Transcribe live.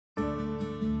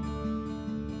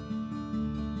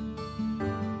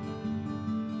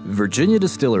Virginia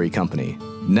Distillery Company,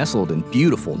 nestled in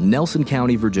beautiful Nelson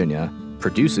County, Virginia,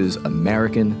 produces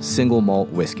American Single Malt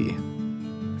Whiskey.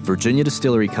 Virginia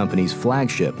Distillery Company's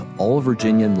flagship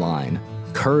all-Virginian line,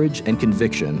 Courage and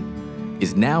Conviction,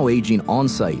 is now aging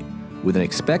on-site with an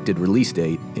expected release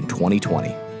date in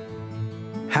 2020.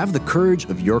 Have the courage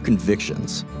of your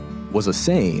convictions was a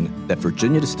saying that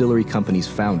Virginia Distillery Company's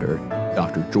founder,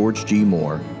 Dr. George G.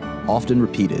 Moore, often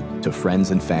repeated to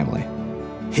friends and family.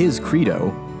 His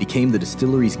credo became the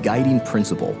distillery's guiding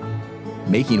principle,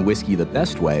 making whiskey the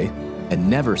best way and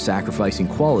never sacrificing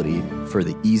quality for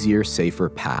the easier, safer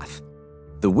path.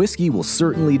 The whiskey will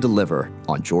certainly deliver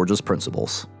on George's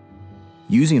principles.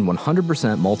 Using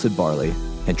 100% malted barley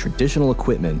and traditional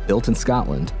equipment built in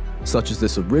Scotland, such as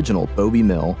this original Bobby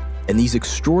mill and these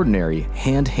extraordinary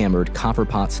hand-hammered copper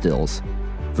pot stills,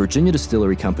 Virginia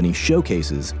Distillery Company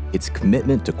showcases its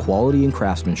commitment to quality and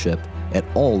craftsmanship at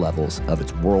all levels of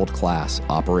its world-class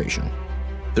operation.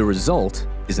 The result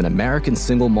is an American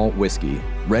single malt whiskey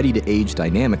ready to age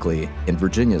dynamically in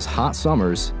Virginia's hot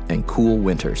summers and cool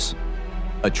winters.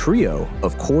 A trio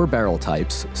of core barrel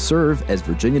types serve as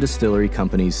Virginia Distillery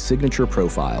Company's signature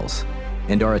profiles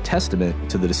and are a testament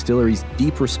to the distillery's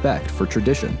deep respect for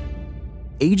tradition.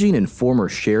 Aging in former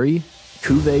sherry,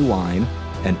 Cuvée wine,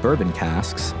 and bourbon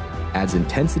casks adds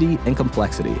intensity and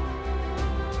complexity,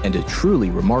 and a truly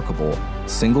remarkable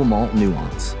single malt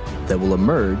nuance that will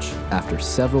emerge after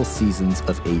several seasons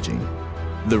of aging.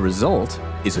 The result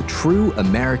is a true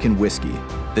American whiskey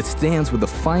that stands with the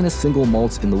finest single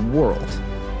malts in the world,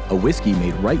 a whiskey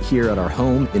made right here at our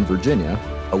home in Virginia,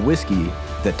 a whiskey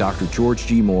that Dr. George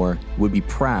G. Moore would be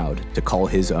proud to call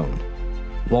his own.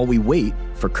 While we wait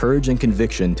for Courage and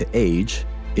Conviction to age,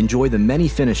 enjoy the many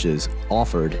finishes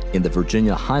offered in the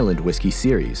Virginia Highland Whiskey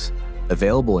series,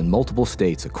 available in multiple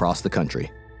states across the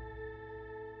country.